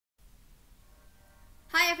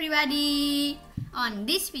everybody! On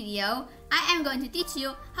this video, I am going to teach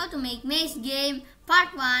you how to make maze game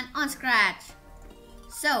part 1 on scratch.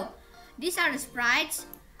 So, these are the sprites.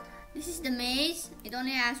 This is the maze. It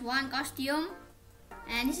only has one costume.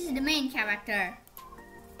 And this is the main character.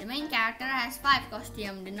 The main character has 5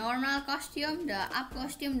 costumes. The normal costume, the up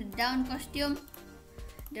costume, the down costume,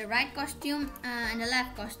 the right costume, and the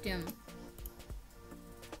left costume.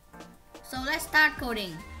 So let's start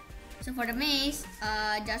coding. So for the maze,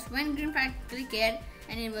 just when green flag, click it,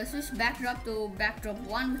 and it will switch backdrop to backdrop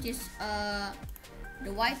 1, which is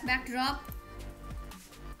the white backdrop.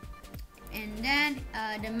 And then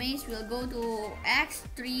the maze will go to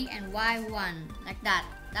X3 and Y1, like that.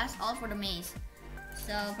 That's all for the maze.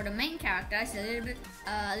 So for the main character, it's a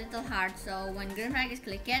little hard. So when green flag is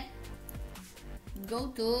clicked, go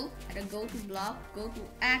to block, go to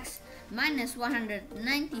X minus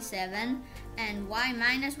 197 and Y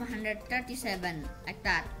minus 137, like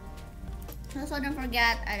that. Also don't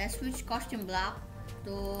forget switch costume block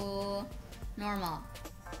to normal,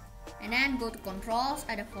 and then go to controls,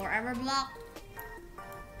 add a forever block,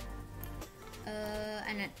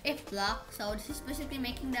 and an if block. So this is basically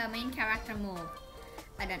making the main character move.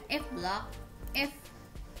 Add an if block if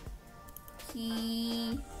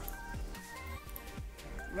he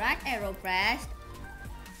right arrow pressed,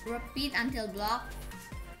 repeat until block,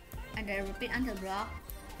 and then repeat until block,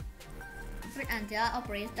 repeat until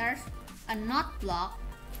operators a not block,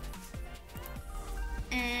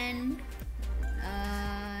 and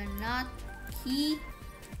not key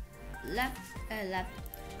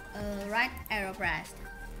right arrow pressed.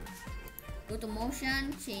 Go to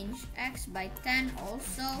motion, change X by 10.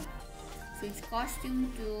 Also switch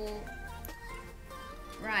costume to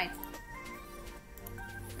right,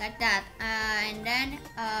 like that, and then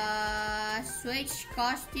switch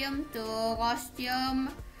costume to costume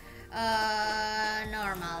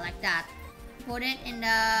normal, like that. Put it in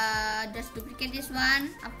the, just duplicate this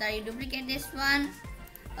one. After you duplicate this one,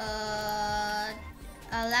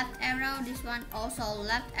 left arrow, this one also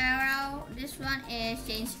left arrow, this one is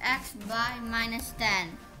change X by minus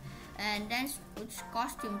 10, and then switch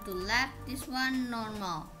costume to left, this one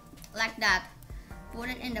normal, like that. Put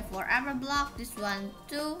it in the forever block, this one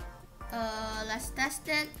too. Let's test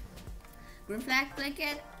it. Green flag, click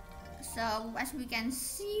it. So as we can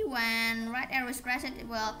see, when right arrow is pressed, it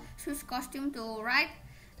will switch costume to right,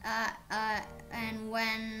 and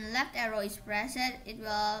when left arrow is pressed, it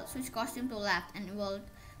will switch costume to left, and it will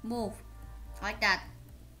move like that.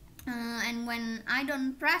 And when I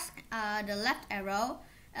don't press the left arrow,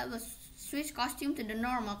 it will switch costume to the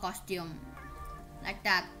normal costume, like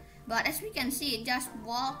that. But as we can see, it just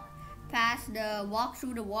walk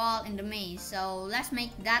through the wall in the maze. So let's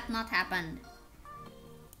make that not happen.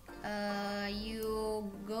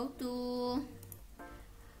 You go to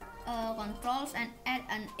controls and add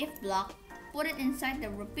an if block. Put it inside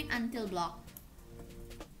the repeat until block.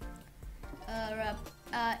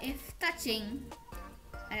 If touching,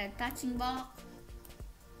 add a touching block.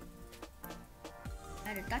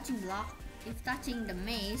 Add a touching block. If touching the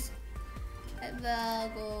maze, it will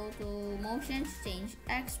go to motion, change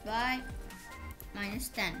X by minus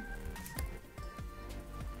 10.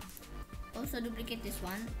 Also duplicate this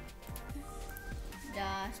one.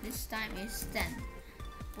 This time is 10.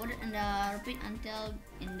 Put it in the repeat until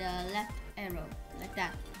in the left arrow, like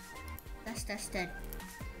that. That's tested.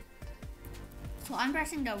 So I'm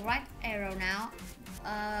pressing the right arrow now,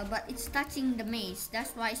 but it's touching the maze.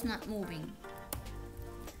 That's why it's not moving.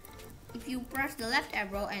 If you press the left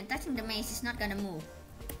arrow and touching the maze, it's not gonna move.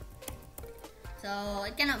 So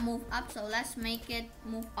it cannot move up. So let's make it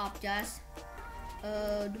move up. Just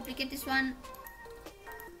duplicate this one.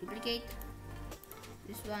 Duplicate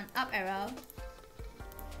this one. Up arrow.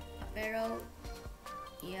 Up arrow.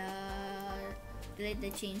 Yeah. Delete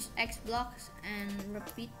the change X blocks and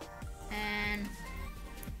repeat and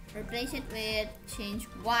replace it with change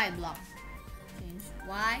Y block. Change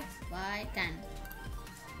Y by 10.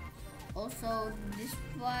 Also this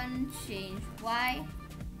one, change Y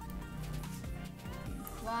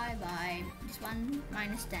by this one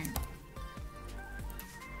minus 10.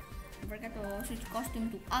 Don't forget to switch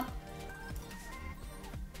costume to up.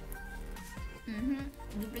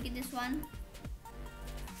 Duplicate this one.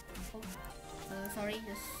 Sorry,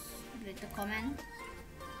 just delete the comment.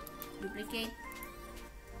 Duplicate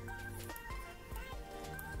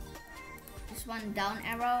this one, down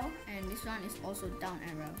arrow, and this one is also down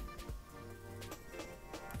arrow.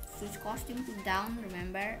 Switch costume to down,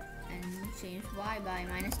 remember, and change Y by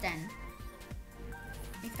minus 10.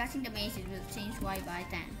 If touching the maze, it will change Y by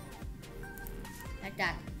 10, like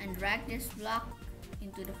that. And drag this block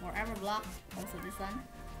into the forever block, also this one,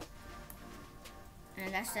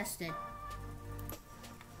 and let's test it.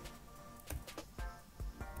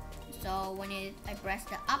 So when I press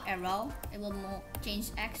the up arrow, it will change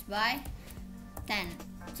X by 10,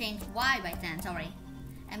 change Y by 10, sorry.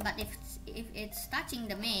 And but if it's touching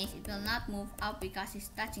the maze, it will not move up because it's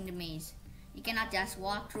touching the maze. You cannot just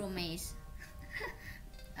walk through a maze.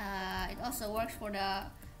 It also works for the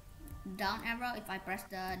down arrow. If I press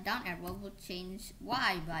the down arrow, it will change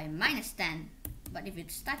Y by -10. But if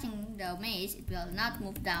it's touching the maze, it will not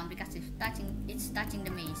move down because it's touching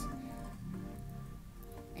the maze.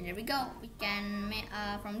 And there we go. We can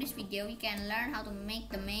from this video we can learn how to make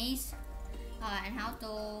the maze and how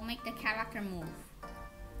to make the character move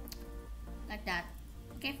like that.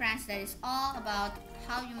 Okay friends, that is all about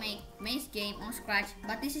how you make maze game on Scratch,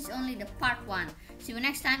 but this is only the part 1. See you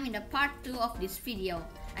next time in the part 2 of this video.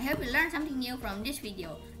 I hope you learned something new from this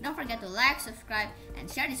video. Don't forget to like, subscribe, and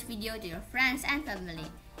share this video to your friends and family.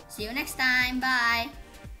 See you next time. Bye!